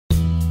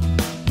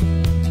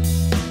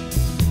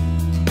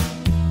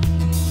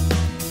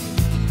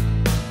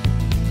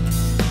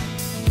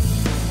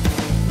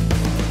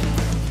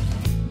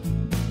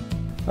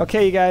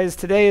Okay, you guys,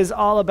 today is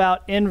all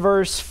about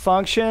inverse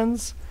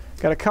functions.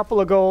 Got a couple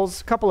of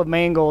goals, a couple of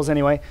main goals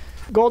anyway.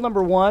 Goal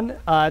number one,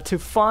 to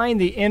find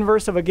the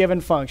inverse of a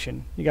given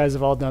function. You guys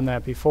have all done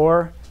that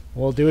before.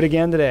 We'll do it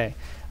again today.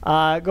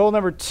 Goal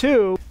number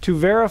two, to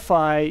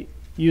verify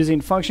using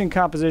function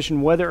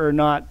composition whether or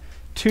not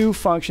two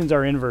functions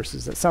are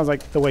inverses. That sounds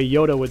like the way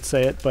Yoda would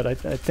say it, but I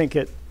think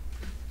it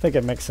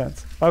makes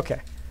sense.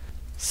 Okay,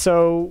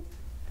 so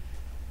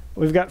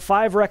we've got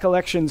 5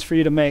 recollections for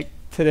you to make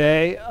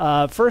today.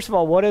 First of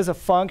all, what is a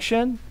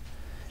function?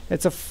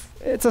 It's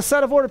a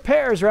set of ordered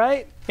pairs,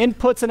 right?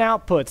 Inputs and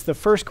outputs. The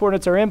first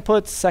coordinates are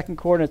inputs, second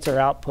coordinates are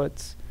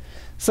outputs,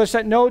 such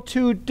that no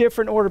two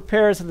different ordered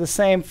pairs have the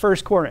same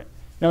first coordinate.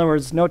 In other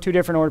words, no two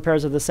different ordered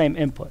pairs have the same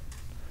input.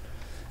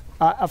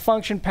 A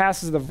function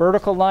passes the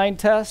vertical line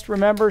test,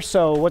 remember?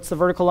 So what's the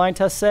vertical line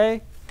test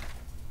say?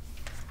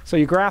 So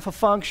you graph a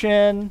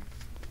function.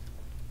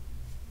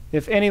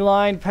 If any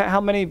line,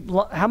 how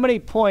many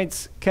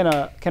points can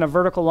a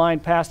vertical line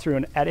pass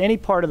through at any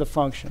part of the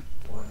function?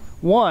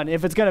 One,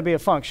 if it's going to be a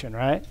function,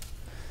 right?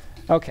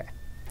 Okay.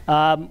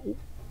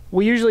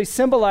 We usually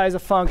symbolize a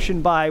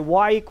function by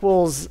y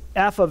equals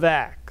f of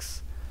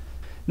x.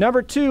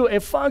 Number 2, a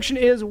function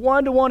is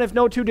 1-to-1 if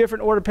no two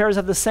different ordered pairs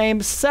have the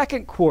same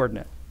second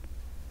coordinate.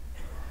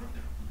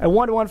 A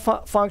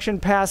 1-to-1 function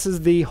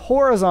passes the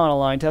horizontal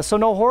line test, so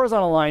no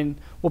horizontal line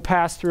will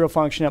pass through a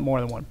function at more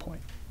than one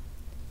point.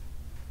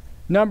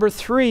 Number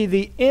 3,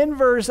 the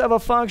inverse of a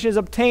function is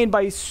obtained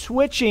by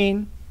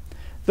switching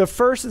the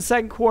first and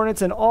second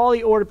coordinates in all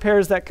the ordered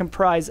pairs that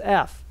comprise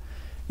f.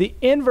 The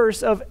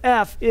inverse of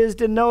f is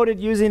denoted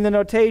using the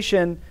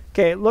notation,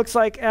 okay, it looks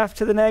like f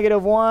to the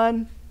negative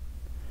 1,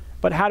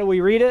 but how do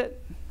we read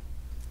it?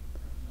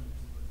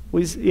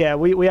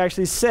 We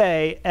actually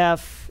say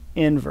f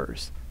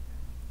inverse.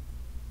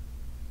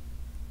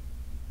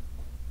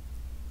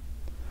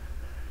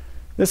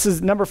 This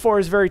is number 4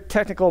 is very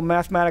technical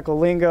mathematical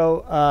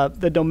lingo.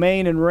 The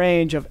domain and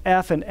range of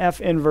f and f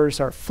inverse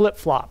are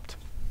flip-flopped.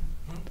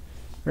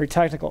 Very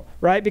technical,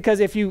 right? Because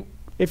if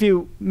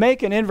you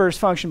make an inverse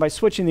function by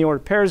switching the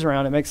ordered pairs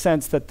around, it makes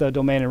sense that the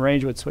domain and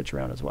range would switch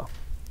around as well.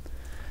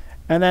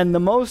 And then the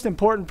most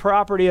important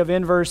property of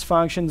inverse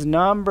functions,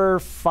 number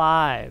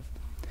 5.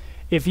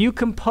 If you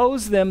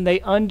compose them, they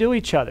undo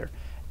each other.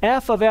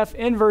 F of f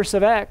inverse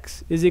of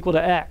x is equal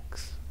to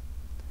x.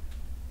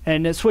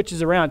 And it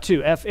switches around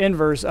too. F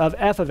inverse of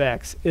f of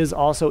x is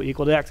also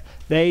equal to x.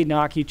 They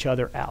knock each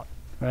other out,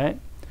 right?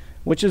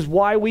 Which is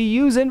why we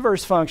use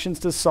inverse functions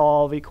to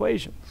solve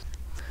equations.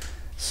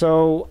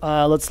 So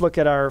let's look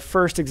at our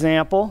first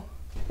example.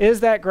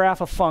 Is that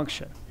graph a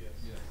function?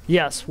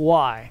 Yes.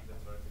 Why?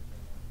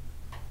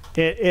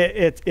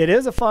 It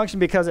is a function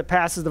because it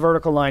passes the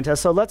vertical line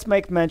test. So let's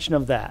make mention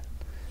of that.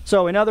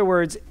 So in other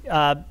words,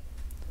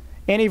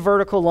 any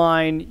vertical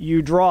line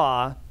you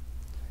draw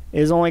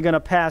is only going to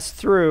pass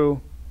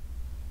through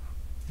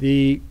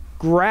the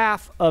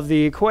graph of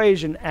the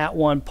equation at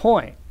one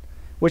point,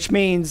 which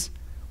means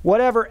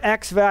whatever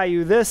x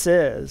value this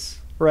is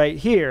right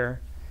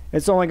here,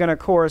 it's only going to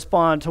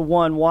correspond to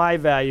one y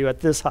value at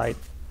this height,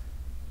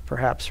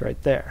 perhaps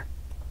right there.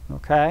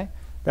 Okay?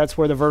 That's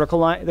where the vertical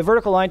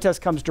line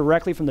test comes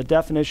directly from the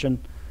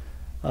definition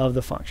of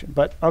the function.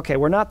 But okay,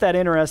 we're not that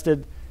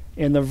interested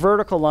in the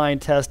vertical line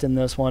test in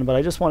this one, but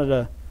I just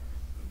wanted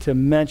to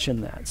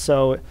mention that.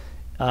 So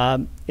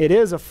it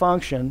is a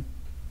function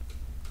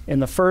in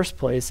the first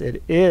place.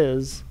 It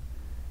is,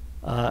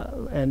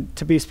 and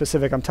to be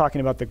specific, I'm talking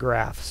about the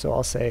graph. So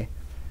I'll say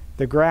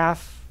the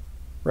graph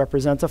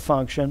represents a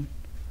function,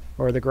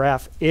 or the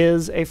graph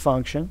is a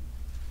function,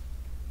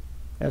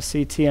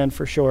 FCTN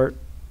for short,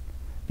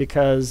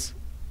 because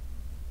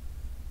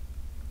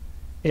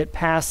it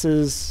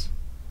passes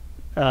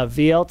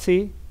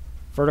VLT,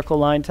 vertical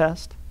line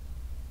test,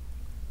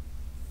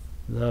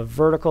 the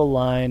vertical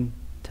line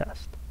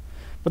test.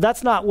 But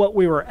that's not what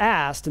we were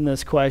asked in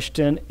this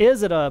question.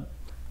 Is it a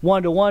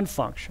 1-to-1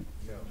 function?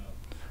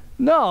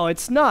 No,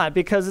 it's not,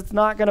 because it's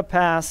not going to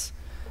pass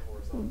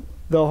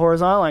the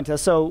horizontal line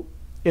test. So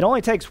it only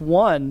takes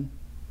one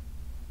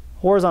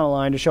horizontal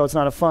line to show it's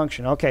not a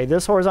function. Okay,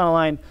 this horizontal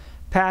line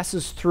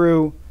passes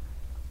through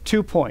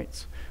 2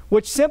 points,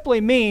 which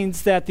simply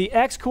means that the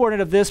x-coordinate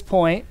of this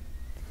point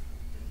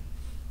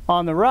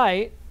on the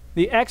right,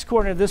 the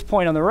x-coordinate of this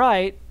point on the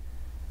right,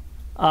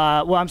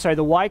 well, I'm sorry,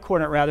 the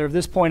y-coordinate rather of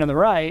this point on the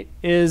right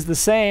is the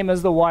same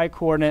as the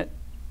y-coordinate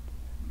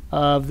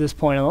of this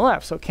point on the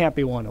left, so it can't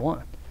be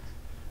 1-to-1.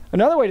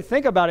 Another way to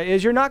think about it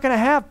is you're not going to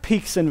have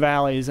peaks and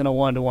valleys in a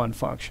 1-to-1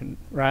 function,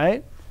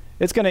 right?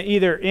 It's going to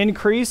either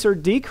increase or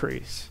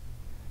decrease.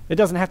 It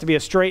doesn't have to be a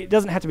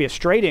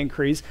straight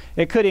increase.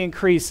 It could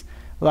increase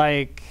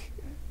like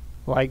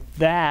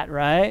that,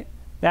 right?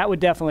 That would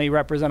definitely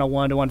represent a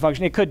 1-to-1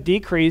 function. It could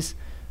decrease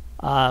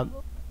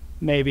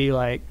maybe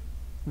like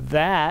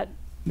that,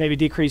 maybe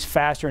decrease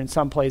faster in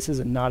some places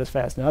and not as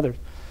fast in others.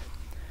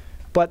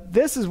 But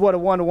this is what a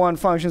 1-to-1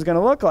 function is going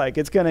to look like.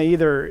 It's going to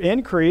either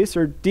increase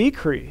or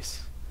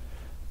decrease,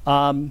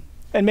 and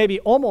maybe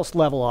almost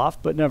level off,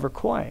 but never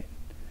quite.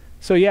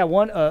 So yeah,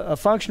 a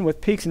function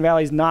with peaks and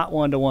valleys not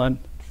one-to-one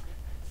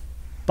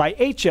by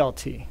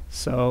HLT.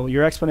 So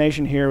your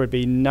explanation here would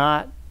be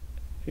not,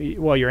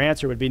 well, your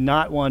answer would be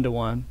not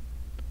one-to-one.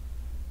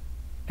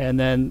 And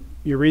then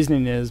your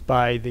reasoning is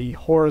by the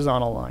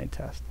horizontal line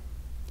test.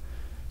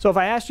 So if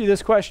I asked you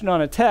this question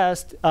on a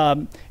test,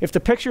 if the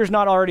picture is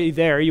not already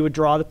there, you would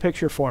draw the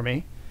picture for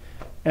me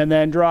and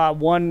then draw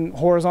one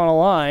horizontal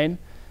line.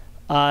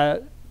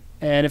 And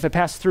if it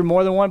passes through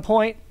more than one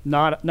point,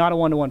 not a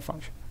one-to-one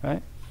function,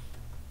 right?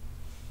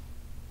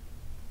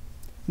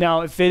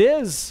 Now, if it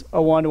is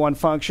a one-to-one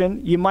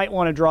function, you might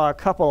want to draw a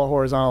couple of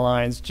horizontal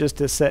lines just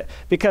to set,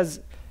 because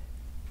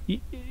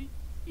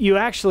you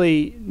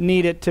actually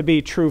need it to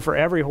be true for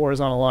every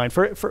horizontal line.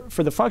 For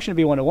the function to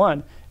be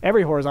one-to-one,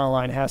 every horizontal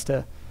line has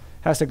to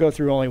go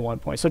through only one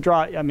point. So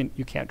I mean,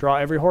 you can't draw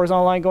every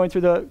horizontal line going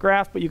through the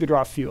graph, but you could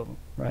draw a few of them,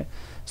 right?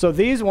 So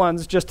these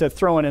ones, just to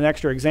throw in an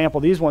extra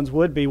example, these ones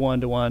would be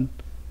one-to-one.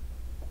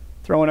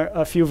 Throw in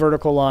a few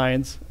vertical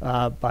lines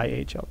by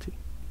HLT.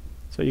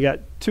 So you got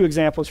 2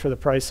 examples for the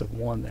price of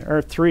 1 there,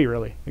 or 3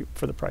 really,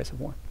 for the price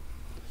of 1.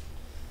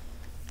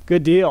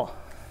 Good deal.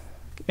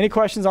 Any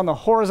questions on the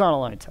horizontal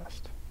line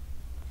test?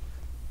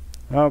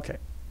 Okay,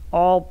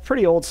 all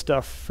pretty old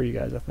stuff for you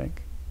guys, I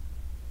think.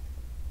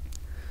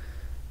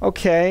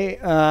 Okay,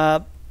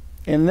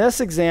 in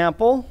this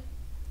example,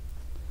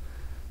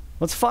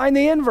 let's find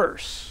the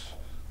inverse.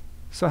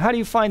 So how do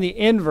you find the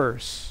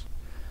inverse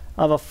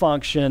of a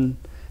function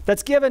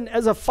that's given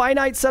as a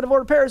finite set of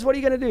ordered pairs? What are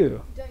you going to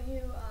do? Don't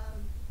you,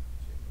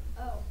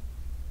 oh,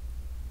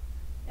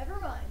 never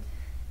mind.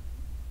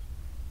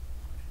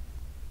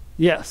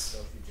 Yes. So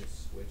if you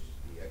just switch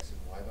the x and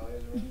y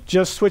values around?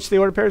 Just switch the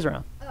ordered pairs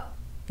around. Oh.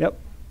 Yep,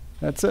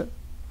 that's it.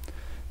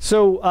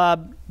 So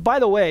by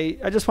the way,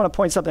 I just want to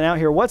point something out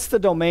here. What's the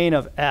domain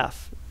of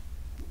F?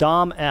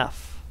 Dom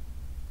F.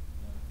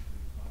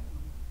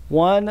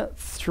 1,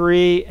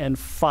 3, and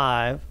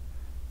 5.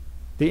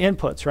 The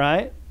inputs,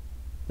 right?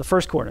 The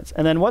first coordinates.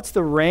 And then what's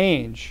the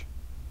range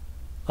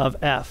of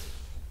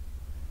F?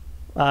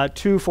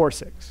 2, 4,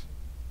 6.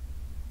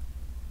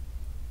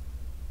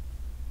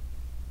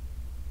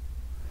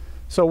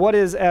 So what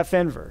is F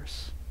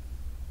inverse?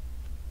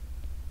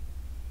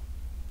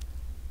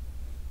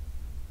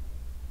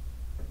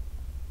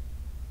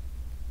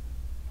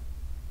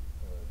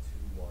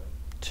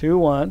 2,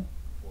 1,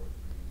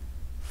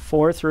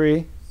 4, 3,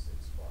 6,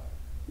 5.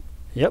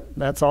 Yep,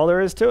 that's all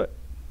there is to it.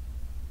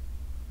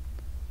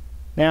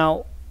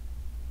 Now,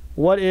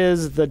 what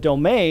is the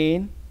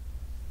domain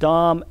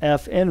Dom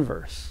F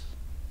inverse?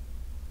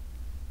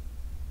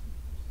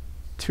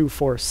 2,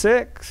 4,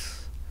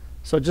 6.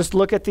 So just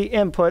look at the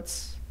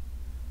inputs,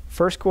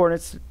 first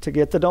coordinates to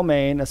get the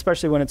domain,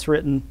 especially when it's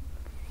written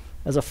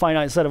as a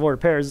finite set of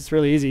ordered pairs. It's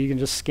really easy. You can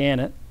just scan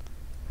it.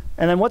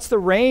 And then what's the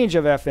range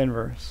of F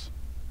inverse?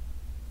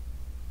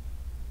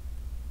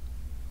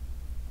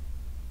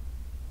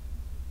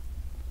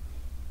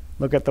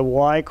 Look at the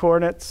y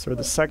coordinates or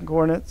the second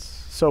coordinates.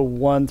 So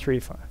 1,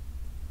 3, 5.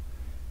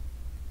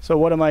 So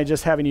what am I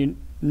just having you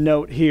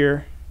note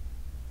here?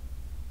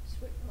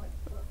 Like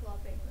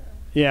flip-flopping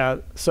Yeah,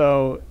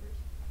 so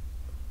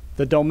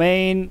the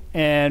domain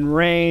and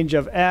range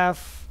of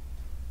F,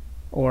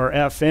 or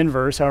F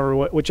inverse, however,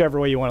 whichever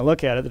way you want to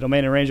look at it, the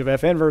domain and range of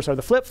F inverse are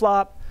the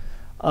flip-flop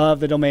of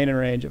the domain and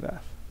range of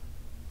F.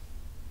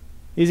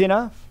 Easy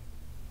enough?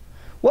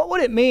 What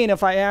would it mean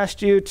if I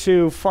asked you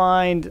to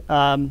find,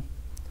 so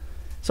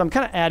I'm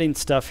kind of adding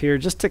stuff here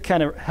just to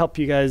kind of help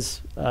you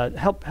guys,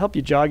 help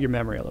you jog your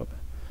memory a little bit.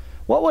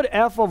 What would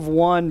f of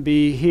 1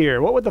 be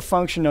here? What would the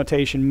function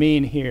notation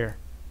mean here?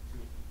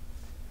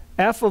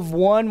 F of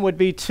 1 would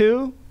be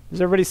 2.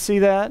 Does everybody see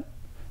that?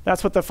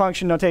 That's what the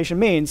function notation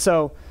means.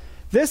 So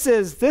this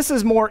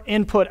is more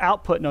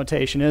input-output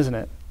notation, isn't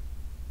it?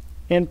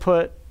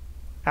 Input,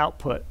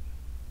 output.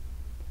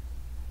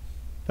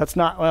 That's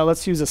not, well,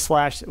 let's use a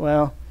slash.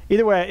 Well,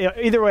 either way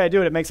I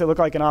do it, it makes it look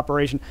like an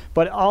operation.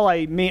 But all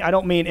I mean, I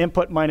don't mean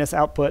input minus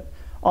output.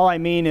 All I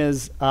mean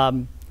is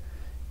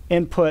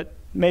input,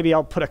 maybe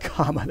I'll put a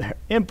comma there.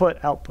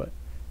 Input, output.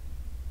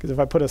 Because if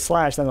I put a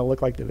slash, then it'll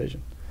look like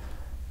division.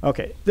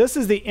 Okay, this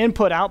is the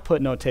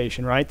input-output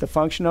notation, right? The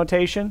function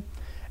notation.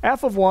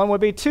 F of 1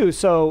 would be 2.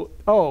 So,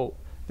 oh,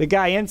 the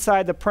guy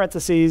inside the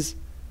parentheses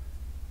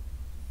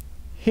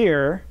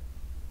here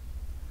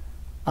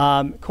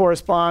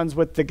corresponds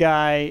with the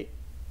guy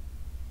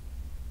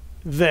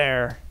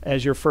there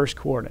as your first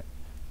coordinate.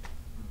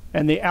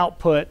 And the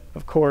output,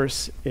 of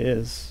course,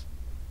 is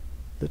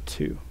the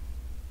 2.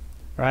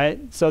 Right?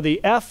 So the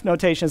F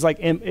notation is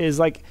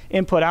like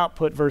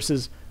input-output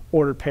versus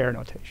ordered pair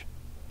notation.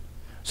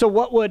 So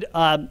what would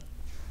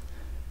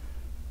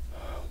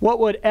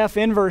F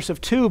inverse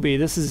of 2 be?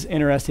 This is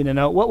interesting to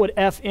note. What would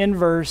F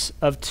inverse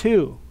of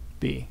 2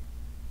 be?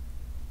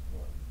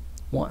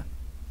 1.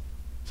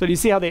 So do you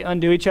see how they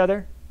undo each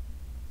other?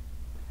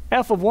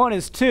 F of 1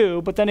 is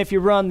 2, but then if you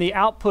run the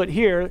output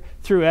here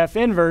through F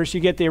inverse,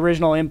 you get the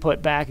original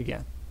input back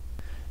again.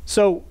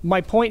 So my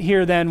point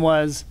here then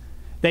was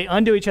they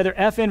undo each other.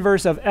 F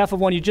inverse of F of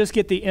 1, you just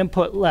get the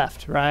input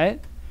left, right?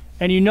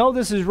 And you know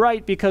this is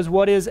right because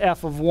what is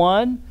f of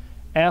 1?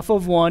 F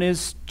of 1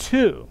 is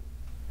 2.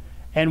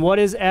 And what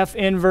is f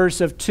inverse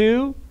of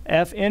 2?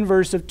 F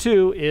inverse of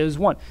 2 is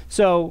 1.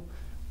 So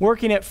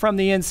working it from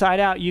the inside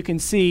out, you can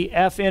see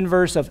f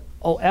inverse of,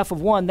 f of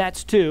 1,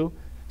 that's 2.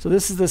 So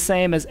this is the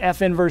same as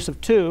f inverse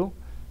of 2.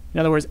 In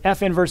other words,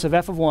 f inverse of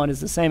f of 1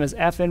 is the same as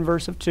f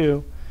inverse of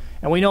 2.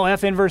 And we know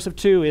f inverse of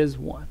 2 is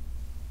 1.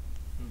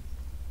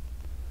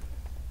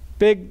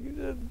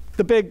 The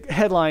big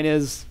headline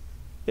is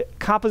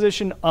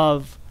composition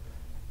of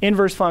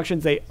inverse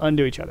functions, they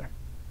undo each other,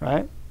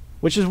 right?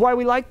 Which is why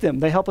we like them.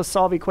 They help us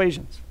solve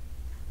equations.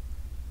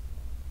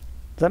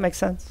 Does that make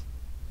sense?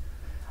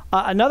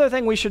 Another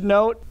thing we should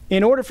note,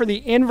 in order for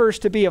the inverse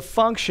to be a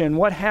function,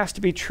 what has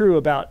to be true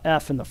about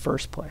f in the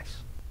first place?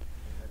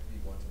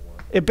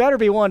 It better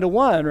be 1 to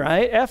 1,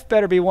 right? F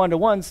better be 1 to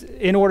 1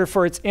 in order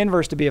for its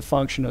inverse to be a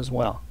function as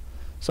well.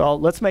 So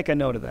let's make a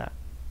note of that.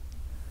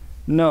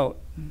 Note.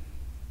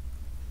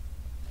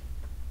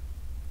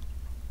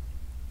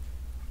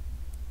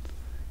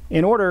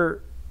 In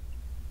order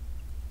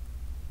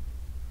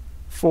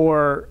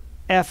for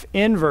f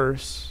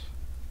inverse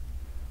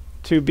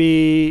to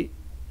be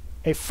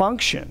a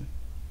function,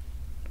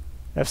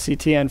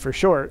 FCTN for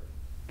short,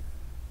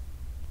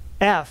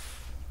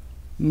 f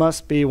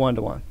must be 1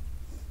 to 1.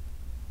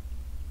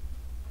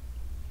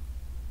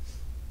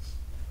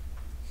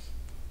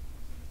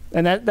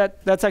 And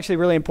that's actually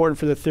really important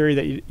for the theory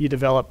that you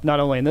develop, not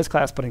only in this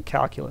class, but in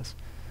calculus.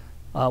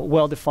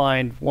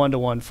 Well-defined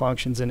one-to-one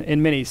functions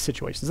in many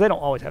situations. They don't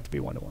always have to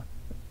be one-to-one.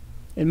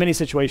 In many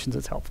situations,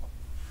 it's helpful.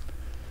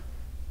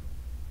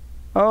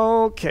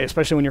 Okay,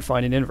 especially when you're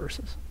finding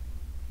inverses.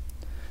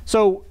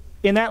 So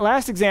in that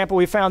last example,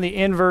 we found the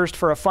inverse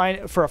for a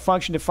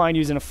function defined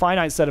using a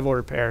finite set of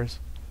ordered pairs.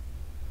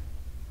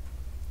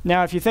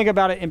 Now, if you think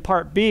about it in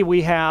part B,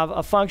 we have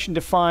a function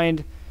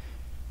defined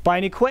by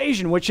an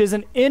equation, which is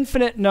an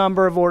infinite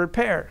number of ordered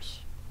pairs.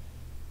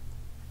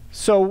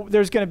 So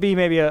there's going to be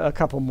maybe a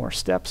couple more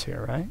steps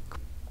here, right?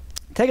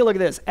 Take a look at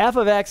this. F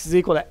of x is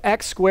equal to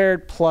x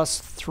squared plus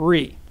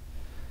 3.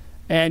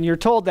 And you're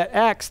told that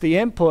x, the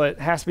input,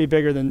 has to be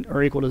bigger than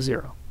or equal to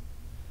 0.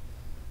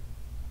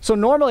 So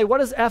normally, what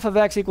does f of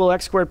x equal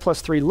x squared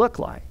plus 3 look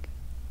like?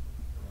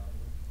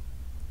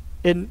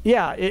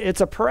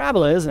 It's a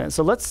parabola, isn't it?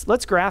 So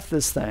let's graph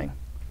this thing.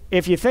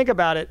 If you think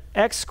about it,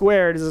 x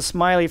squared is a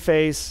smiley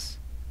face.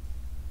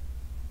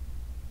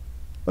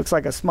 Looks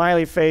like a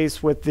smiley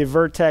face with the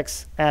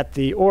vertex at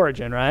the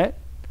origin, right?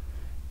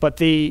 But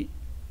the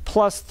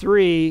plus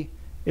 3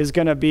 is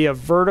going to be a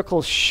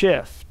vertical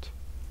shift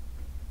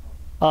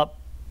up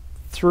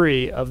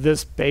 3 of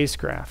this base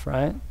graph,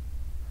 right?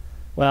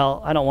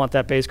 Well, I don't want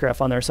that base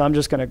graph on there, so I'm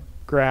just going to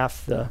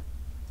graph the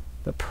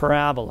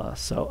parabola.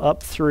 So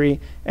up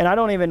 3. And I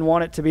don't even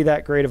want it to be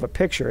that great of a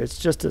picture. It's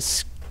just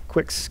a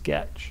quick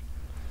sketch.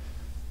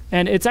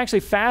 And it's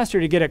actually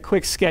faster to get a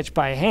quick sketch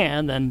by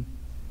hand than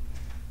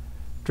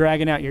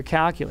dragging out your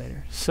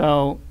calculator.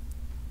 So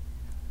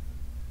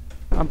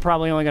I'm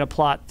probably only going to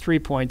plot 3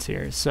 points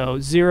here. So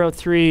 0,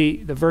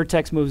 3, the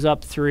vertex moves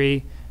up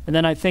 3. And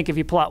then I think if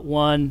you plot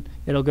 1,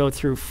 it'll go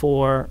through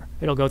 4.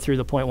 It'll go through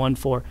the point 1,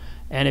 4.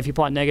 And if you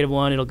plot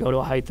 -1, it'll go to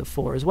a height of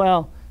 4 as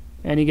well.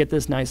 And you get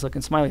this nice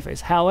looking smiley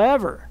face.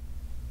 However,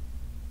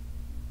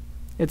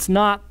 it's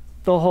not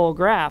the whole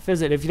graph,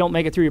 is it? If you don't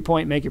make it through your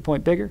point, make your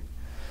point bigger.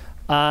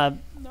 Well,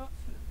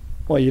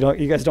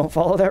 you guys don't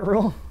follow that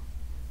rule?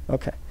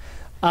 Okay.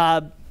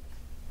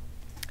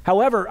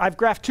 However, I've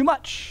graphed too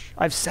much.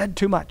 I've said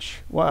too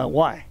much.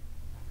 Why?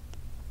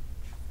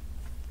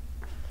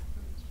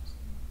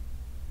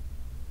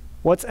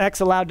 What's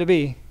x allowed to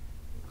be?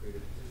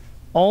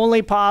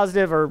 Only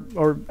positive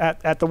or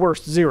at the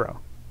worst 0,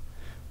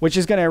 which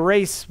is going to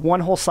erase one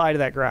whole side of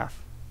that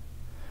graph,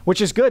 which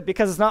is good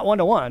because it's not 1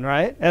 to 1,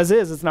 right? As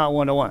is, it's not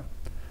 1 to 1.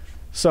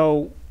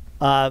 So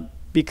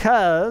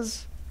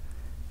because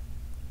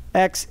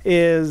x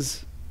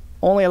is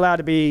only allowed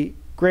to be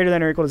greater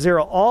than or equal to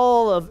 0,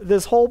 all of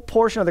this whole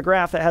portion of the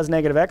graph that has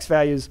negative x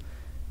values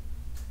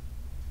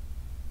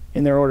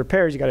in their ordered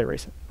pairs, you got to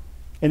erase it.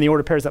 In the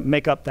ordered pairs that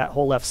make up that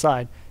whole left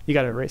side, you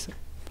got to erase it.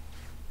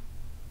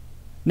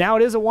 Now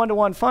it is a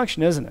 1-to-1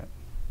 function, isn't it?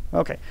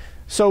 Okay,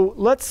 so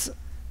let's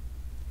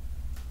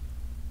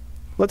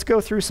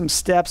go through some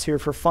steps here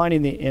for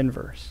finding the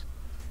inverse.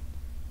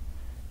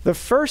 The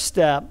first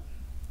step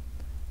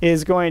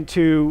is going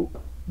to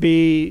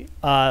be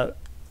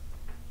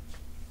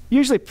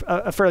usually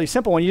a fairly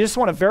simple one. You just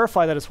want to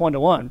verify that it's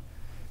 1-to-1,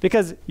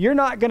 because you're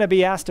not going to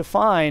be asked to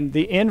find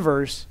the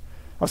inverse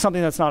of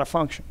something that's not a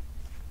function.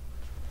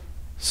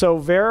 So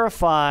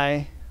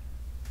verify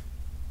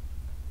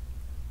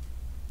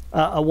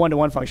a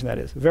 1-to-1 function, that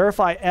is.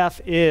 Verify f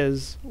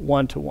is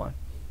 1-to-1.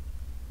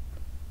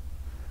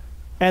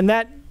 And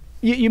that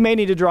you may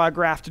need to draw a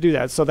graph to do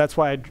that, so that's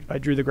why I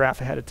drew the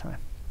graph ahead of time.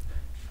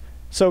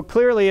 So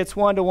clearly it's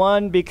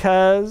 1-to-1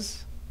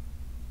 because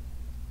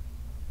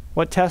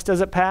what test does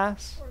it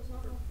pass?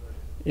 Horizontal.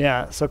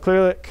 Yeah, so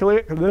clearly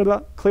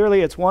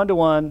it's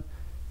 1-to-1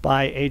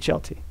 by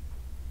HLT.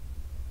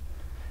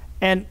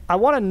 And I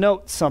want to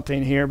note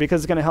something here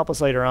because it's going to help us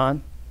later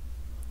on.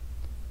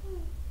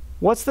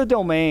 What's the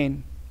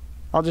domain?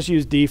 I'll just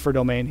use D for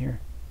domain here.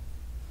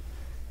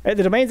 The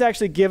domain's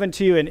actually given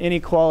to you in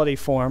inequality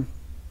form.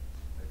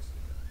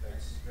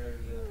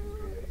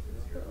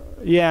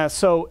 Yeah,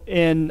 so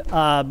in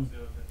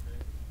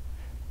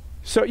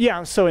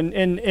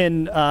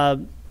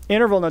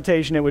interval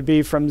notation, it would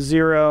be from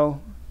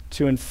 0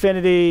 to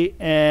infinity.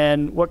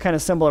 And what kind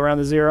of symbol around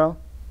the 0?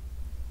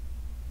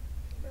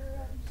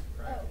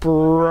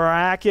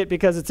 Bracket,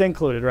 because it's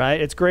included, right?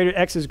 It's greater,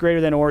 x is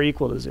greater than or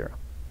equal to 0.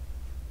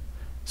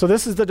 So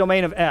this is the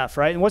domain of f,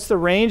 right? And what's the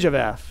range of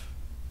f?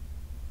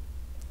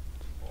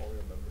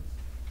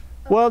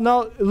 Well,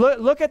 no,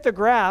 look at the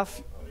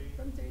graph.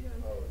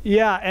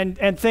 Yeah,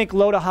 and think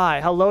low to high.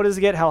 How low does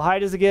it get? How high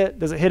does it get?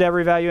 Does it hit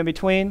every value in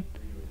between?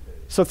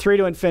 So 3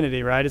 to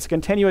infinity, right? It's a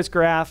continuous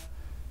graph,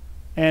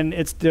 and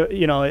it's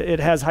it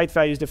has height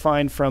values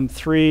defined from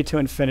 3 to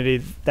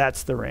infinity.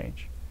 That's the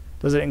range.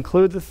 Does it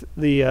include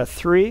the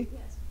 3?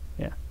 Yes.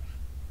 Yeah.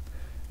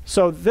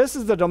 So this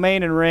is the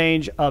domain and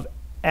range of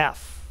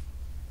f.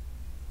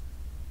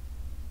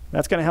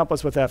 That's going to help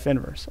us with f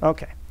inverse.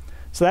 Okay.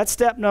 So that's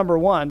step number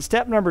 1.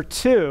 Step number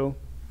 2,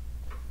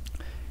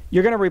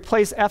 you're going to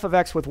replace f of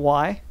x with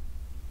y.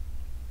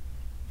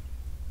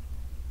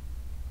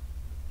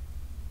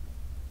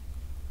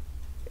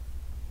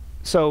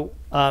 So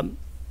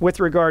with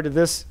regard to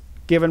this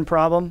given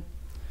problem,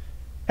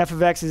 f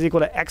of x is equal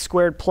to x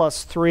squared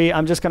plus 3.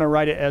 I'm just going to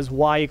write it as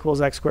y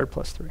equals x squared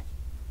plus 3.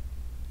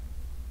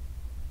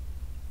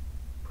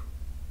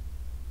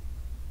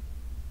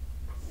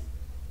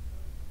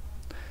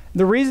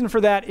 The reason for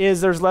that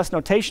is there's less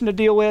notation to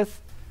deal with,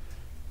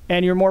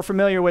 and you're more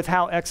familiar with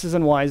how x's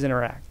and y's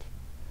interact.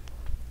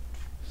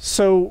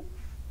 So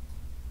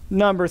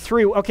number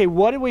 3, okay,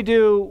 what did we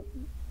do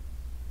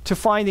to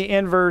find the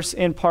inverse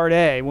in part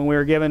A when we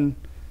were given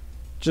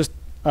just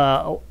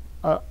a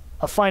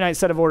finite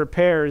set of ordered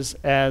pairs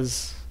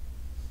as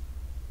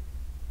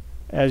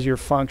your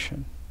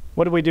function?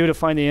 What did we do to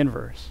find the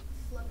inverse?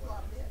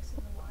 Flip-flop the x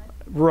and the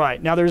y.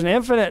 Right. Now there's an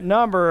infinite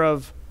number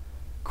of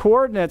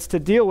coordinates to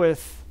deal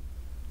with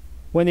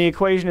when the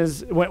equation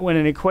is when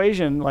an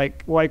equation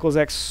like y equals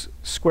x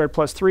squared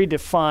plus 3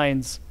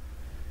 defines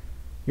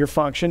your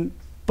function.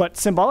 But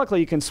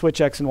symbolically, you can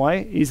switch x and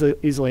y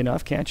easily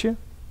enough, can't you?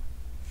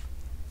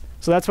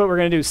 So that's what we're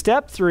going to do.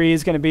 Step 3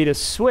 is going to be to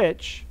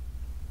switch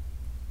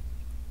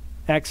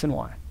x and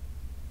y.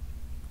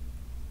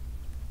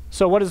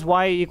 So what does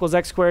y equals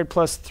x squared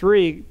plus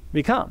 3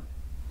 become?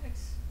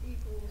 X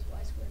equals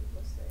y squared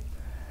plus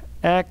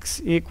 3.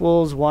 X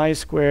equals y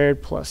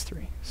squared plus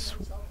 3.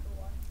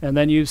 And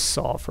then you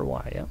solve for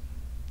y, yeah.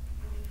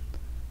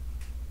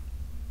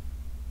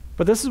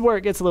 But this is where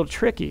it gets a little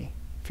tricky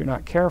if you're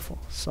not careful.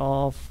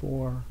 Solve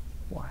for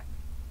y.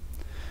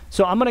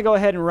 So I'm going to go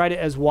ahead and write it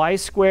as y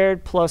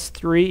squared plus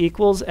 3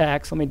 equals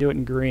x. Let me do it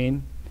in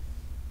green,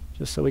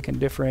 just so we can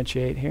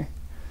differentiate here.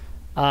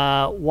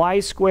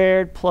 Y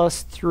squared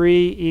plus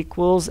 3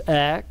 equals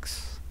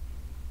x.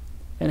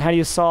 And how do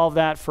you solve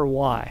that for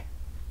y?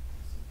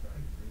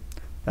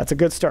 That's a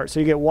good start. So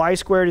you get y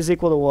squared is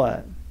equal to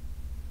what?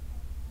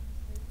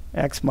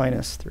 X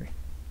minus 3.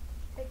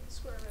 Take the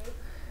square root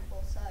of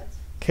both sides.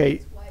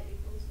 Okay. Y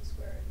equals the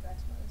square root of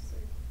x minus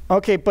 3.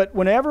 Okay, but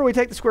whenever we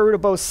take the square root of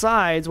both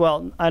sides,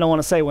 well, I don't want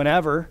to say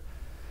whenever,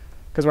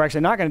 because we're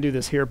actually not going to do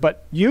this here,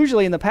 but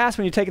usually in the past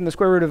when you're taking the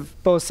square root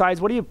of both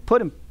sides, what do you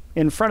put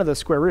in front of the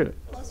square root?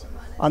 Plus or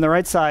minus. On the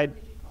right side,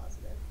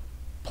 Positive.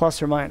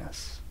 plus or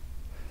minus.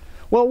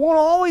 Well, it won't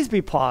always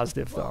be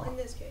positive, though. Well, in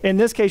this case. In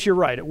this case, you're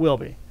right, it will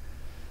be.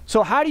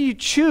 So how do you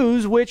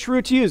choose which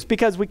root to use?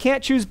 Because we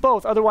can't choose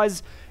both,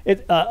 otherwise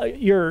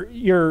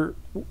your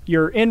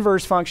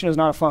inverse function is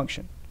not a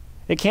function.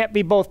 It can't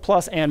be both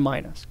plus and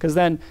minus, because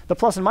then the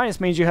plus and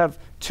minus means you have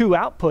 2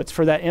 outputs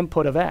for that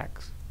input of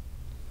x.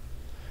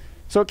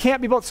 So it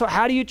can't be both. So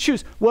how do you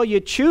choose? Well,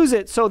 you choose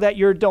it so that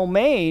your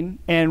domain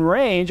and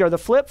range are the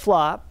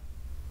flip-flop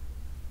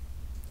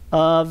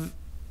of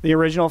the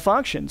original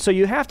function. So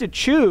you have to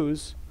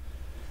choose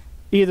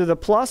either the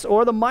plus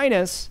or the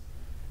minus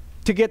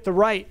to get the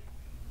right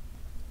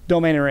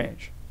domain and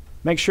range.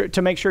 Make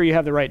sure you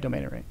have the right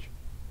domain and range.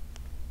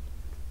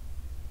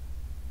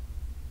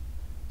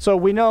 So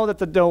we know that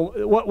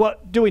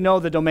what do we know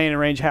the domain and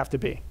range have to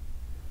be?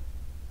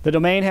 The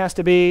domain has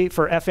to be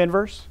for f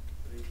inverse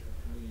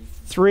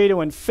 3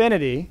 to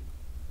infinity,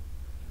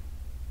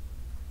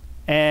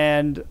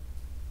 and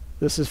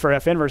this is for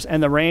f inverse,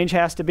 and the range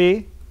has to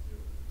be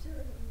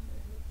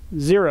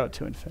 0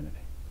 to infinity.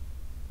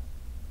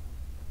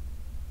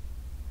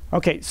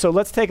 Okay, so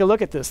let's take a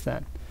look at this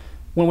then.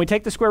 When we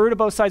take the square root of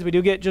both sides, we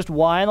do get just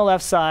y on the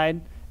left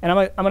side. And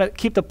I'm going to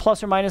keep the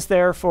plus or minus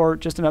there for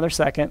just another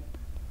second.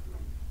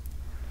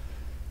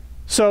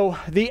 So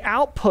the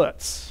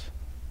outputs,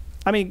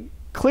 I mean,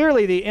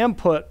 clearly the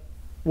input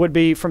would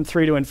be from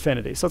 3 to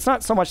infinity. So it's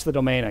not so much the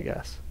domain, I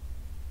guess.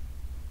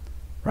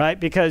 Right?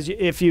 Because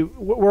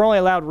we're only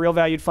allowed real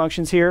valued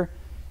functions here.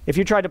 If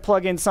you tried to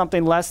plug in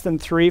something less than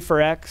 3 for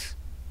x,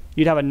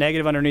 you'd have a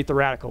negative underneath the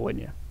radical,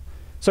 wouldn't you?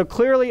 So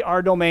clearly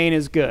our domain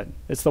is good.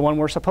 It's the one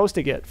we're supposed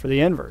to get for the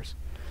inverse.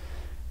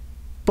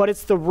 But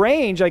it's the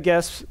range, I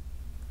guess,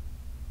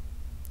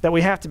 that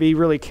we have to be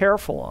really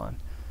careful on.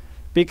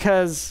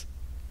 Because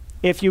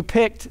if you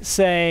picked,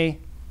 say,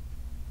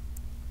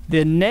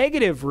 the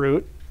negative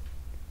root,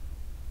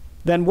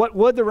 then what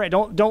would the range?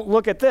 Don't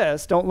look at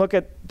this. Don't look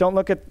at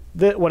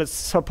what it's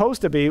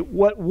supposed to be.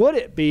 What would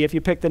it be if you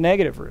picked the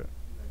negative root?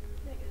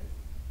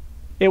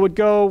 It would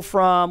go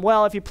from,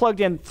 well, if you plugged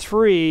in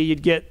 3,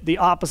 you'd get the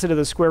opposite of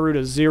the square root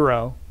of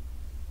 0.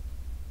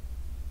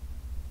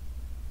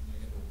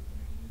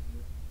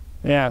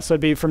 Yeah, so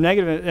it'd be from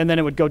negative, and then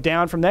it would go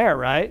down from there,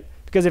 right?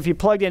 Because if you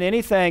plugged in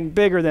anything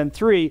bigger than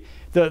 3,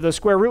 the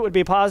square root would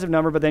be a positive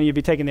number, but then you'd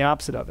be taking the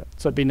opposite of it.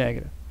 So it'd be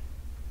negative.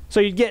 So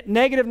you'd get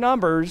negative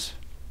numbers,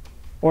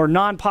 or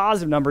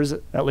non-positive numbers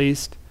at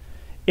least,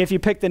 if you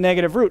pick the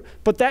negative root.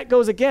 But that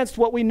goes against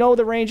what we know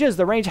the range is.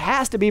 The range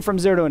has to be from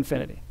 0 to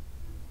infinity.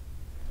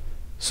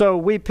 So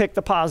we pick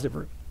the positive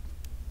root.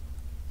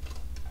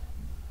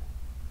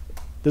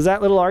 Does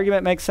that little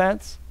argument make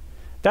sense?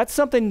 That's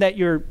something that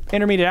your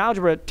intermediate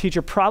algebra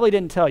teacher probably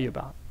didn't tell you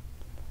about.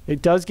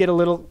 It does get a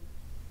little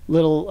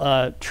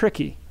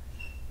tricky.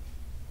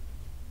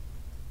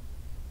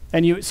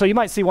 And so you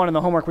might see one in the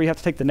homework where you have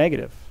to take the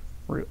negative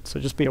root. So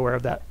just be aware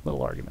of that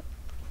little argument.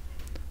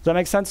 Does that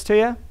make sense to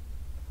you?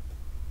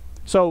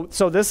 So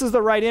this is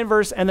the right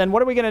inverse. And then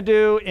what are we going to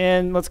do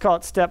in, let's call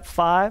it step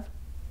 5?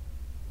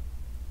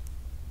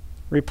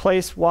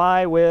 Replace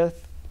y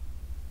with,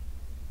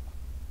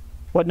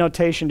 what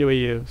notation do we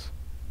use?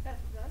 F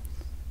of x.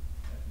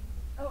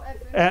 Oh, F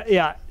inverse.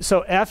 Yeah,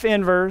 so f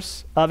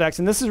inverse of x.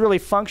 And this is really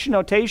function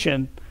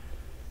notation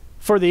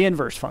for the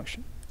inverse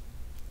function.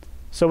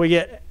 So we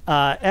get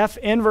f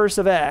inverse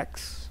of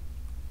x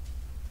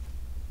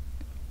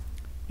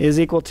is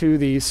equal to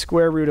the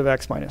square root of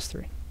x minus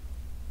 3.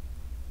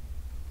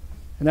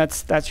 And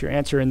that's your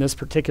answer in this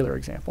particular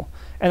example.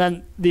 And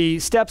then the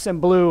steps in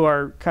blue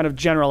are kind of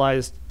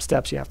generalized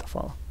steps you have to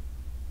follow.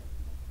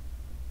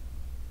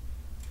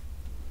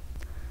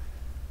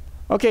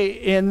 Okay,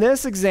 in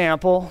this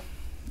example,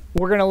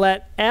 we're going to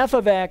let f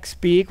of x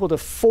be equal to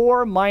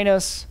 4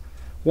 minus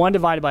 1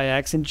 divided by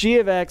x, and g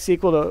of x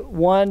equal to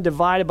 1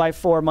 divided by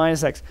 4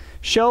 minus x.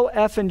 Show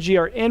f and g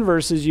are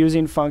inverses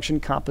using function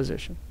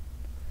composition.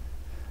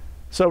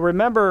 So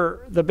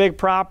remember the big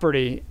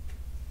property.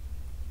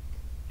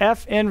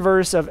 F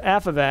inverse of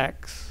f of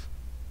x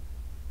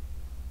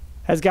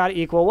has got to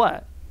equal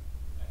what?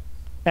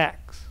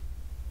 X.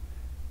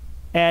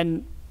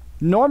 And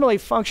normally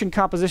function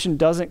composition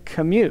doesn't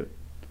commute,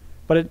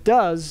 but it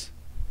does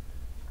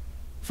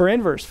for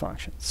inverse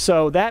functions.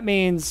 So that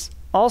means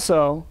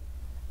also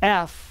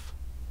f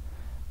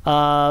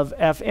of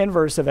f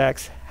inverse of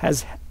x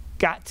has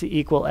got to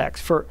equal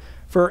x. For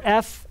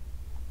f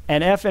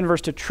and f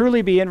inverse to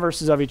truly be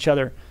inverses of each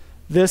other,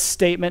 this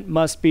statement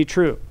must be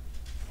true.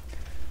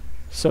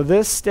 So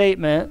this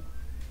statement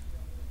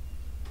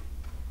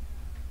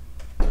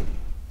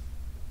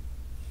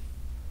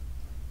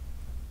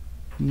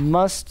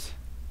must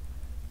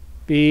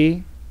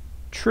be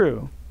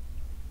true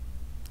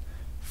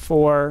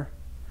for,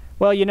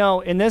 well, you know,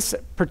 in this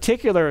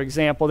particular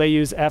example, they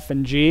use f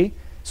and g,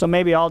 so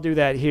maybe I'll do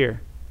that here.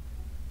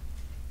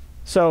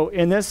 So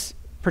in this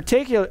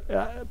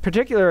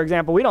particular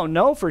example, we don't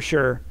know for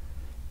sure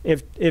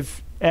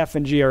if f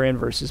and g are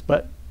inverses,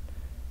 but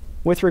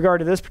with regard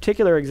to this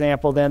particular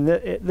example, then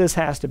this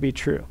has to be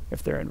true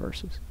if they're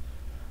inverses.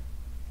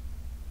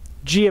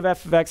 G of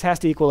f of x has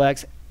to equal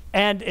x,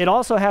 and it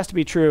also has to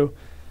be true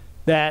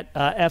that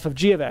f of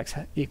g of x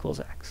equals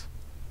x.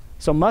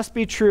 So must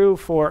be true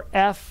for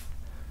f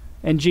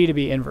and g to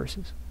be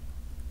inverses.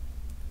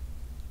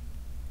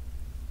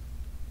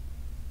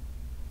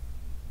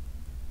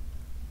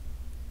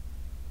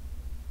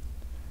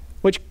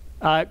 Which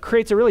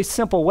creates a really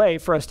simple way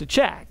for us to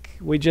check.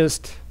 We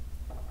just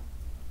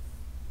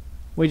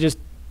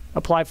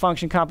apply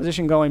function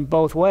composition going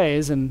both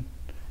ways, and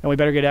we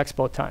better get x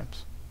both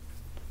times.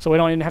 So we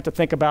don't even have to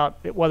think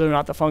about whether or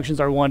not the functions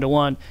are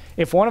one-to-one.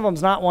 If one of them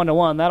is not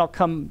one-to-one, that'll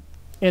come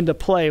into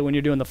play when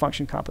you're doing the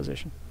function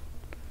composition.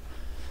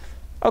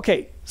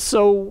 Okay,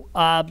 so,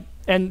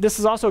 and this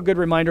is also a good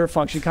reminder of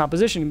function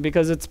composition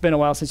because it's been a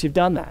while since you've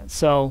done that.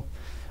 So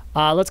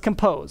let's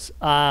compose.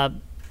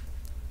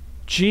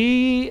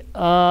 G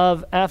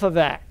of f of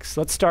x,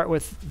 let's start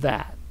with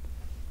that.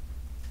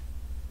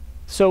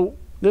 So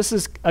this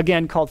is,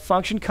 again, called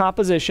function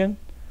composition.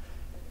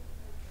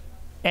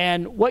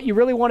 And what you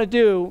really want to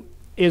do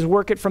is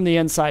work it from the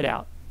inside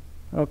out.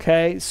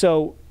 Okay?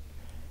 So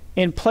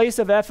in place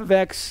of f of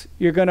x,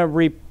 you're going to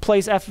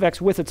replace f of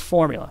x with its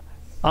formula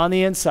on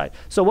the inside.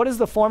 So what is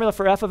the formula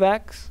for f of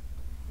x?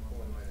 4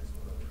 minus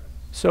 1 over x.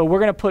 So we're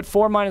going to put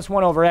 4 minus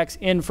 1 over x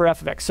in for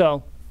f of x.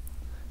 So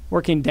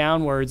working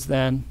downwards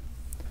then,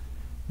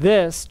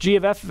 this g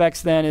of f of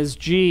x then is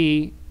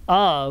g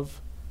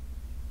of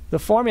the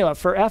formula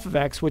for f of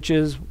x, which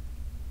is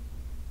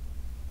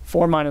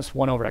 4 minus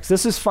 1 over x.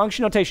 This is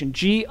function notation,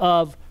 g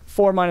of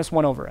 4 minus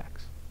 1 over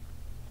x.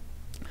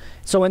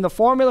 So in the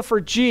formula for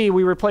g,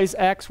 we replace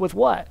x with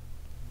what?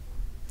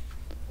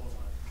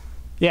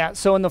 Yeah,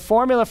 so in the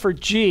formula for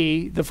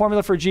g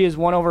is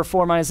 1 over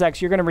 4 minus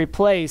x. You're going to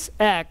replace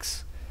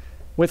x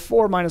with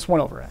 4 minus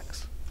 1 over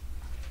x.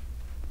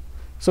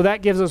 So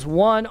that gives us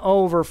 1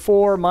 over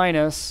 4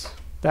 minus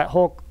that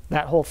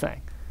whole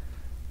thing.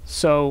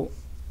 So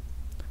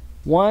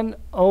 1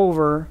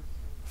 over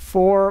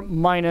 4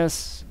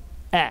 minus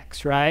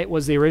x, right,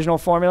 was the original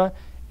formula.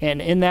 And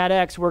in that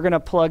x, we're going to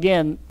plug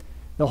in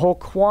the whole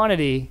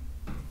quantity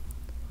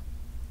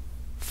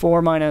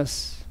 4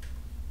 minus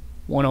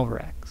 1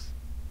 over x.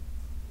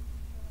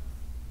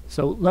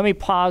 So let me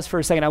pause for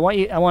a second. I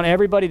want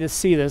everybody to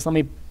see this. Let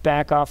me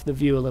back off the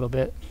view a little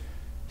bit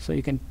so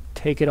you can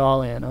take it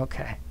all in.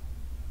 Okay.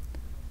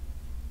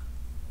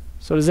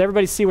 So does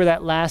everybody see where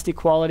that last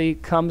equality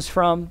comes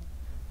from?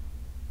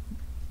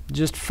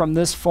 Just from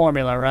this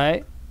formula,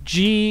 right?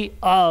 G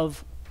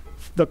of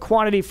the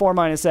quantity 4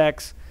 minus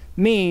x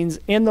means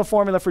in the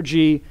formula for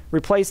g,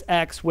 replace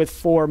x with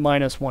 4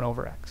 minus 1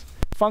 over x.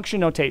 Function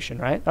notation,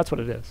 right? That's what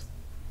it is.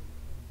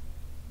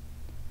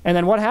 And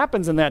then what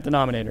happens in that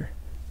denominator?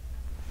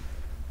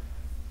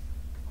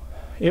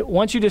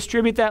 Once you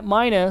distribute that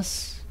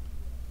minus,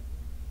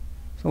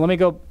 so let me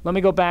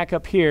go back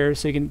up here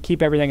so you can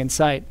keep everything in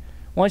sight.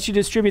 Once you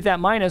distribute that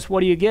minus,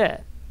 what do you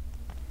get?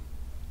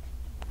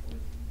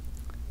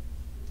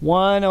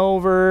 1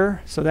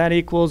 over, so that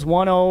equals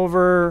 1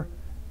 over,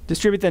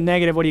 distribute the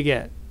negative, what do you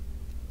get?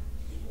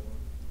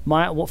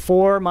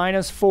 4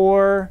 minus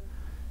 4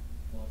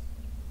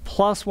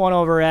 plus 1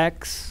 over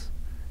x.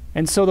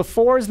 And so the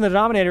 4's in the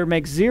denominator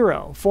make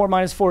 0. 4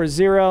 minus 4 is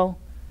 0.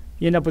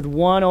 You end up with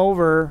 1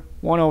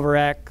 over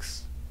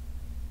x,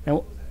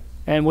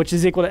 and which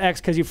is equal to x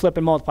because you flip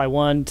and multiply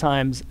 1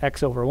 times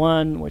x over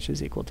 1, which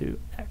is equal to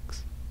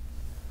x.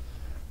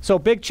 So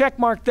big check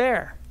mark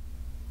there.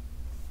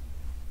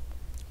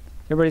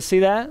 Everybody see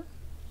that?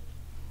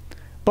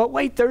 But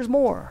wait, there's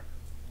more.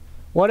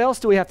 What else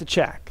do we have to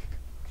check?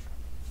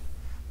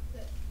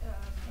 F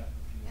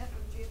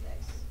of g of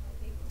x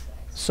equals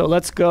x. So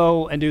let's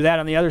go and do that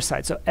on the other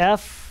side. So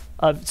f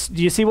of,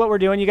 do you see what we're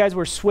doing, you guys?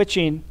 We're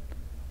switching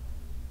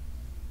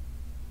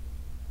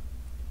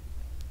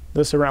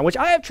this around, which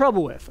I have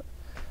trouble with.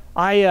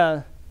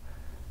 I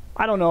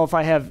don't know if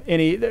I have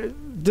any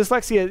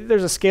dyslexia.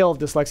 There's a scale of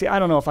dyslexia. I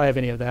don't know if I have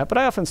any of that, but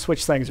I often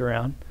switch things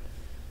around.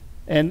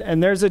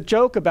 And there's a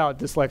joke about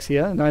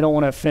dyslexia, and I don't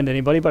want to offend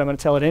anybody, but I'm going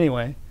to tell it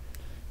anyway.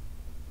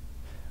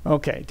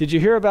 Okay, did you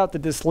hear about the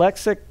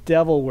dyslexic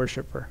devil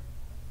worshiper?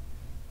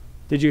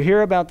 Did you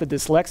hear about the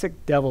dyslexic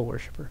devil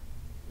worshiper?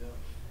 No.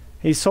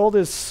 He sold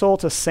his soul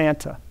to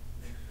Santa.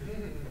 It's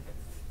pretty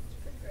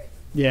great.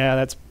 Yeah,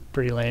 that's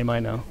pretty lame,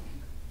 I know.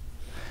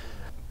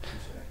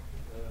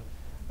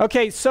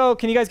 Okay, so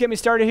can you guys get me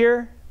started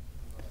here?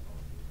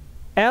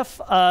 F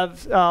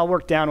of, I'll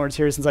work downwards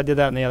here since I did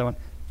that in the other one.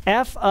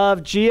 F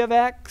of g of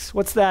x,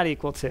 what's that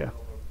equal to?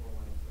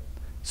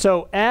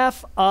 So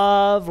f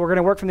of, we're going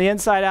to work from the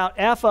inside out,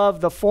 f of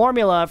the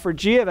formula for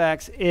g of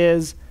x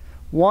is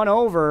 1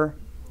 over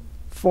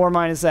 4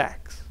 minus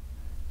x.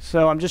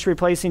 So I'm just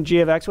replacing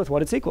g of x with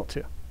what it's equal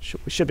to.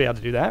 We should be able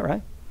to do that,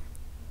 right?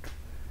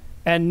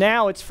 And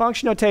now it's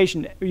function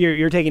notation.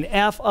 You're taking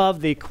f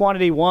of the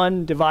quantity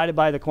 1 divided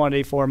by the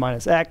quantity 4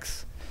 minus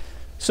x.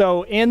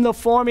 So in the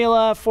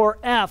formula for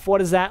f, what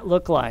does that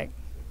look like?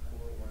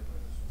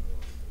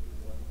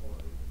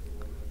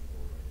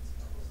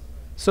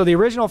 So the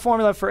original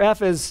formula for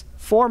f is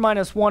 4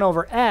 minus 1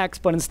 over x,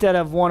 but instead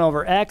of 1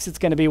 over x, it's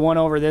going to be 1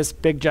 over this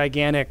big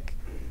gigantic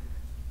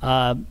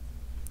 1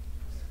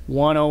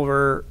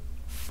 over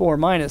 4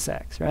 minus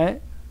x,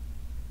 right?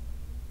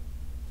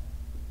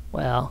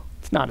 Well,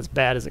 it's not as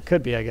bad as it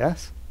could be, I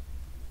guess.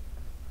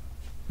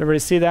 Everybody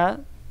see that?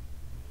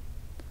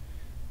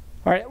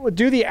 All right, we'll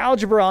do the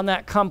algebra on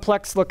that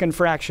complex looking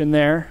fraction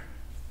there.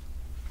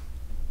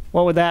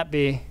 What would that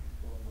be?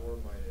 1 more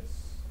minus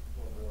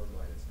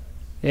x.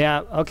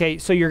 Yeah, okay,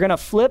 so you're going to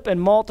flip and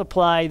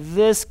multiply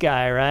this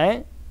guy,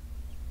 right?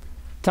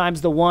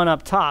 Times the 1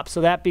 up top.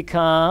 So that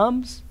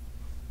becomes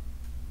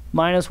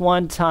minus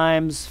 1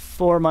 times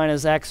 4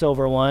 minus x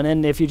over 1.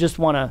 And if you just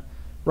want to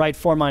write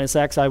 4 minus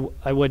x, I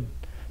would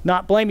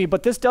not blame you.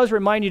 But this does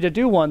remind you to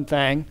do one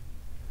thing.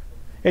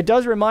 It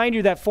does remind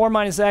you that 4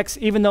 minus x,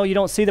 even though you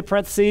don't see the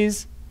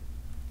parentheses,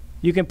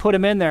 you can put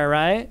them in there,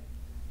 right?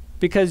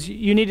 Because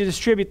you need to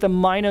distribute the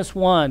minus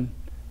 1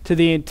 to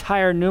the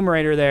entire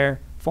numerator there,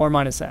 4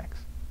 minus x.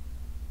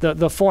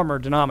 The former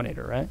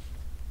denominator, right?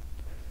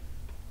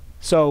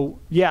 So,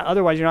 yeah,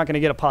 otherwise you're not going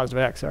to get a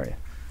positive x, are you?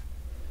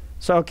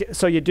 So, okay,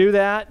 so you do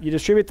that. You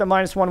distribute the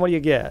minus 1. What do you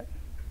get?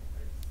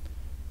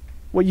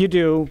 What you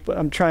do, but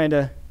I'm trying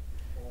to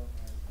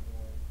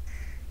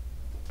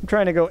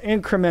go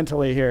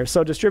incrementally here.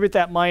 So distribute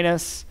that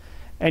minus,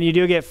 and you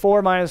do get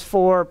 4 minus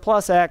 4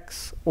 plus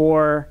x,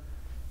 or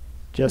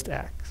just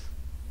x.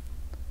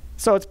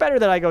 So it's better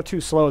that I go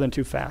too slow than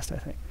too fast, I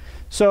think.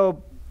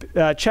 So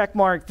check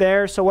mark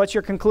there. So what's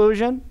your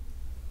conclusion?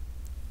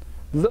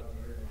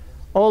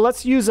 Oh,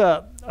 let's use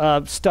a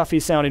stuffy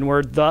sounding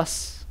word,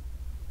 thus.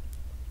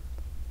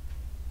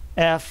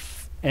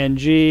 F and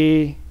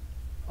G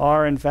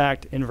are in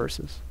fact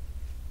inverses.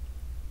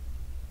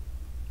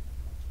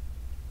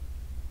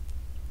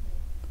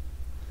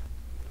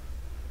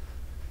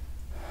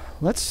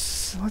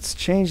 Let's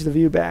change the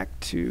view back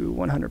to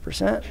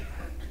 100%,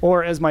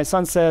 or as my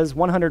son says,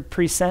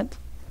 100%.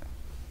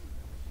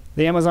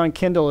 The Amazon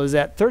Kindle is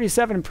at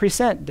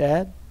 37%,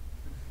 Dad.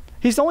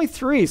 He's only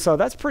 3, so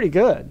that's pretty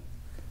good.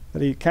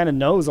 But he kind of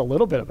knows a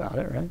little bit about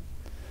it,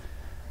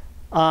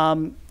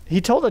 right?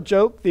 He told a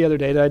joke the other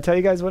day. Did I tell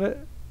you guys about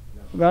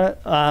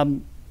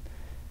it?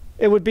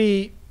 It would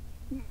be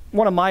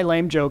one of my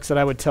lame jokes that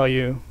I would tell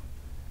you,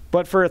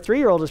 but for a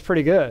 3-year-old, it's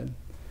pretty good.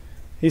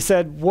 He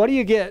said, what do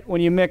you get when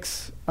you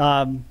mix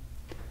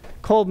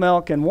cold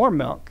milk and warm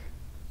milk?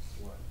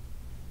 What?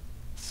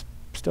 It's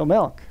still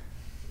milk.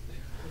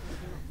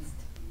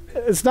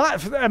 It's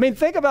not, I mean,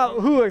 think about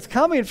who it's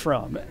coming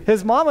from.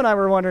 His mom and I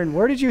were wondering,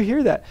 where did you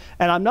hear that?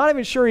 And I'm not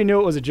even sure he knew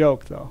it was a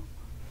joke, though.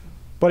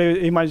 But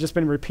he might have just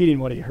been repeating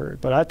what he heard.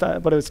 But I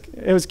thought, but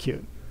it was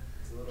cute.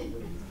 It's a little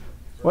witty.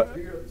 What?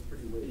 It's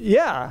pretty witty.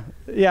 Yeah.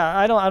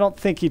 I don't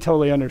think he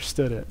totally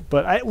understood it.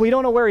 But we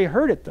don't know where he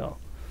heard it, though.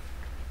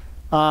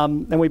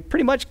 And we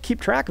pretty much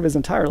keep track of his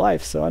entire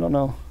life, so I don't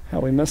know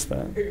how we missed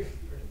that.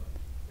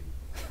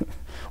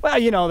 Well,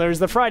 you know, there's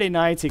the Friday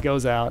nights he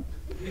goes out,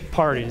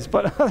 parties,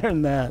 but other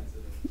than that.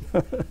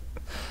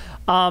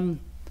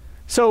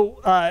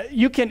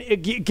 You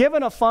can,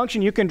 given a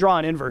function, you can draw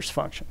an inverse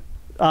function,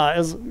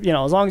 as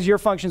long as your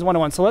function is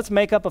 1-to-1. So let's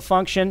make up a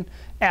function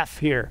f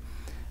here.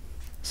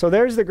 So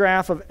there's the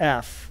graph of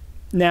f.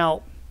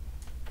 Now,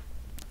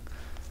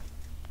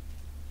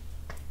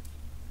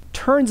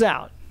 turns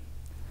out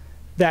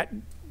that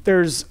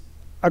there's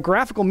a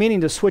graphical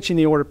meaning to switching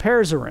the order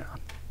pairs around.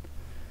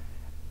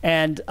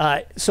 And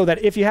so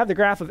that if you have the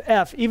graph of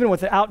f, even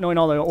without knowing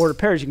all the order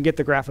pairs, you can get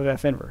the graph of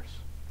f inverse.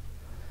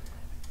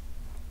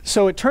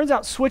 So it turns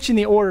out switching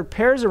the order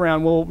pairs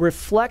around will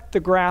reflect the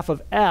graph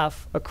of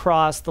f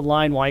across the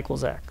line y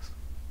equals x.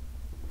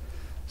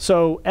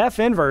 So f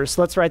inverse,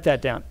 let's write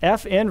that down.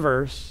 F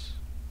inverse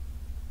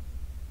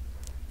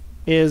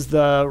is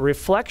the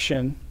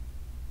reflection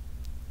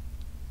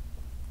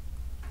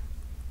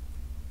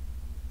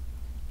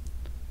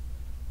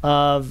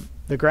of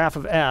the graph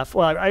of f.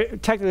 Well,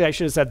 technically I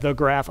should have said the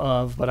graph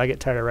of, but I get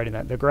tired of writing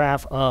that. The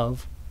graph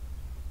of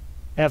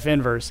f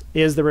inverse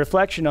is the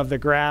reflection of the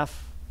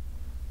graph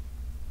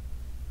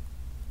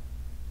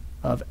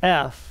of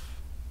f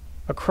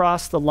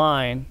across the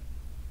line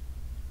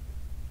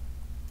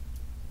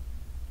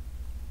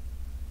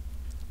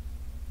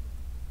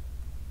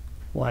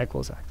y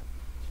equals x.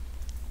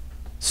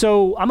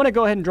 So I'm going to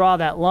go ahead and draw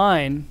that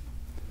line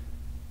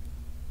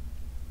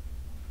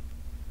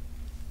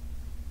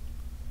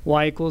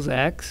y equals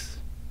x.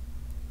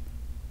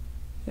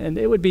 And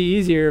it would be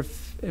easier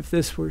if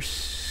this were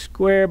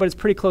square, but it's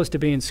pretty close to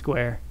being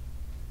square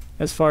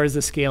as far as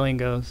the scaling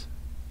goes.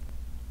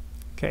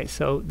 Okay,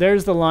 so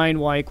there's the line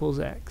y equals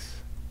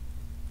x.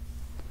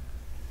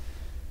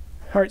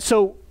 All right,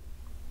 so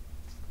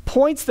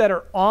points that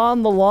are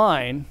on the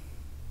line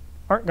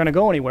aren't going to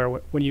go anywhere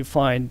when you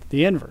find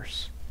the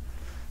inverse.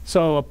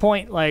 So a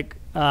point like,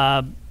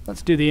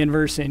 let's do the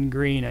inverse in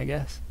green, I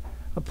guess.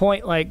 A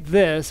point like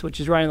this, which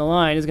is right on the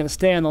line, is going to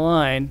stay on the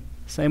line.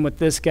 Same with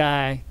this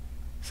guy.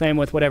 Same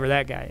with whatever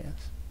that guy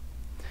is.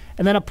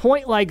 And then a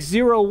point like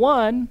 0,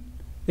 1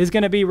 is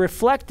going to be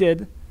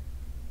reflected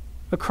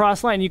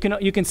across line. You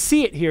can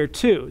see it here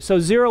too. So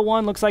 0,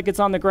 1 looks like it's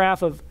on the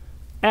graph of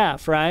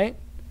f, right?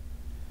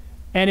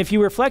 And if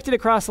you reflect it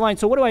across the line,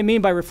 so what do I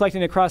mean by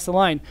reflecting it across the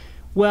line?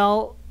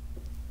 Well,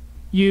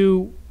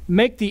 you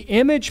make the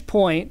image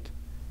point,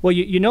 well,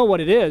 you know what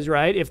it is,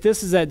 right? If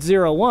this is at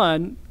 0,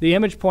 1, the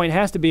image point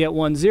has to be at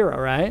 1, 0,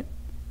 right?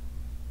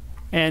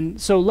 And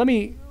so let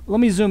me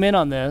zoom in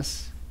on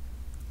this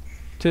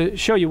to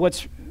show you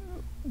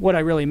what I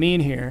really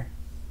mean here.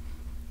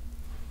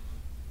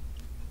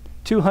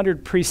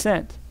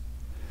 200%.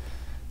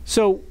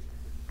 So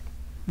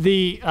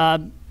the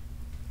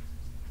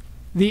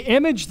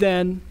image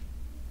then,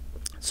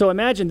 so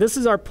imagine this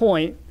is our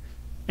point,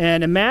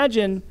 and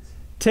imagine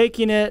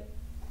taking it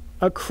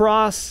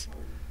across,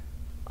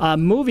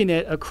 moving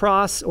it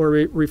across or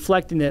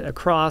reflecting it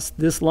across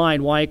this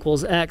line y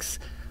equals x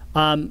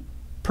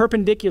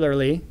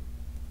perpendicularly,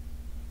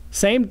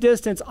 same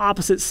distance,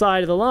 opposite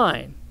side of the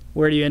line.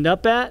 Where do you end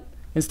up at?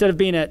 Instead of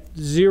being at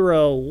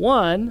 0,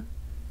 1,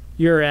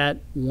 you're at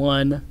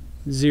 1,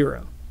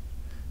 0.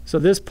 So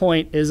this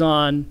point is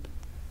on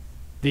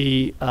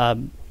the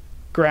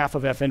graph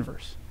of f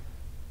inverse.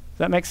 Does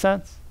that make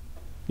sense?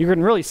 You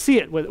can really see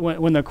it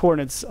when the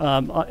coordinates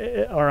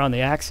are on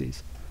the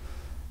axes.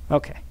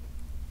 Okay.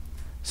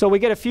 So we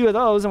get a few of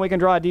those, and we can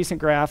draw a decent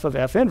graph of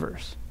f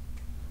inverse.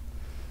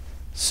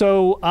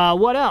 So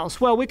what else?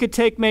 Well, we could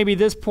take maybe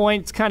this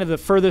point. It's kind of the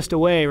furthest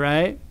away,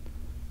 right?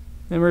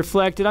 And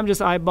reflect it. I'm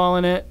just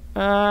eyeballing it.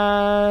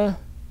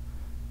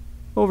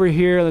 Over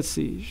here, let's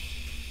see.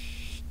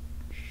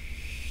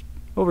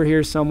 Over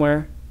here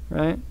somewhere,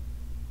 right?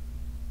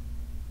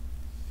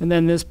 And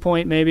then this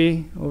point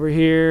maybe over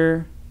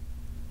here.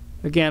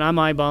 Again, I'm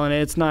eyeballing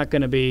it. It's not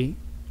going to be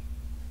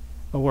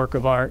a work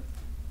of art.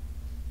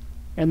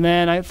 And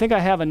then I think I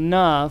have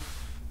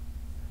enough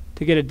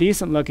to get a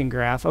decent looking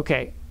graph.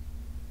 Okay.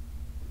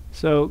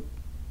 So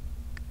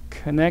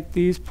connect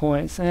these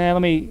points. Let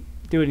me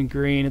do it in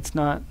green. It's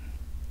not,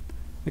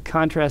 the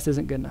contrast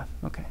isn't good enough.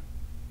 Okay.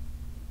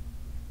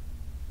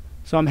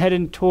 So I'm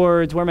heading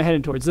towards, where am I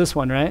heading towards? This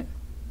one, right?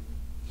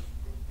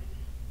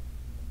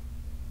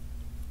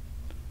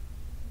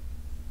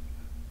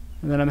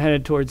 And then I'm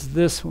headed towards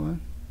this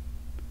one.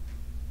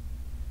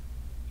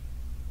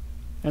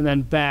 And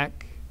then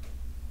back.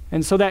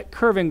 And so that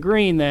curve in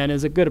green then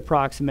is a good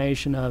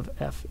approximation of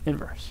F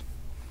inverse.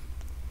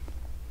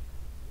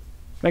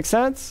 Make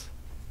sense?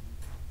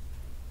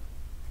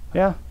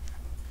 Yeah?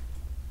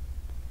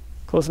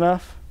 Close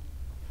enough?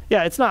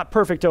 Yeah, it's not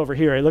perfect over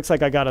here. It looks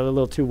like I got it a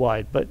little too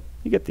wide, but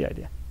you get the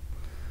idea.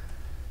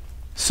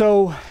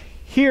 So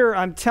here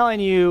I'm telling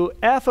you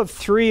f of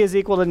 3 is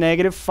equal to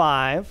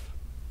 -5.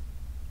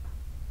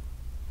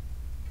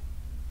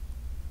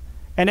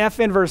 And F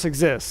inverse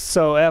exists,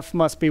 so F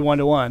must be 1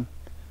 to 1.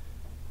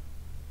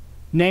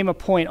 Name a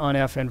point on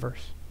F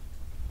inverse.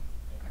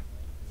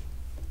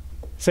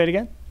 Say it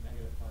again?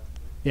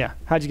 Yeah,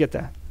 how'd you get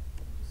that?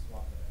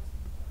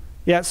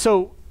 Yeah,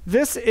 so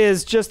this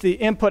is just the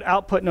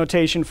input-output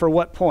notation for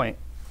what point?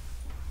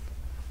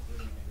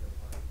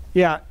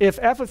 Yeah, if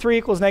f of 3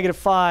 equals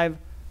 -5,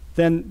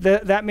 then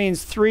that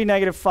means 3,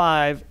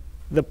 -5,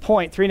 the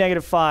point 3,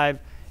 -5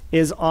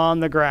 is on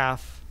the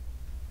graph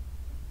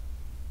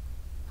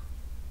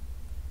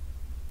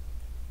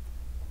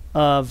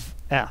of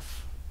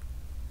f.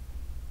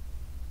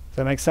 Does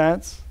that make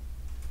sense?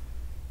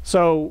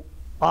 So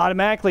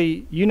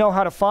automatically, you know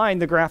how to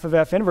find the graph of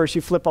f inverse.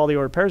 You flip all the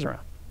ordered pairs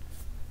around.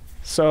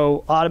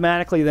 So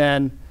automatically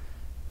then,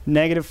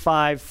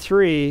 -5,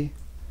 3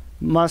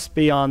 must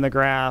be on the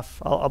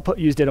graph. I'll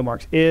use ditto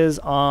marks. Is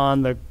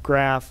on the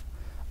graph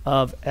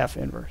of f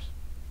inverse.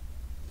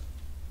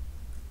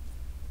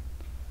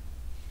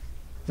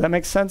 Does that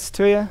make sense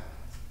to you?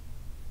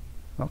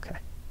 Okay.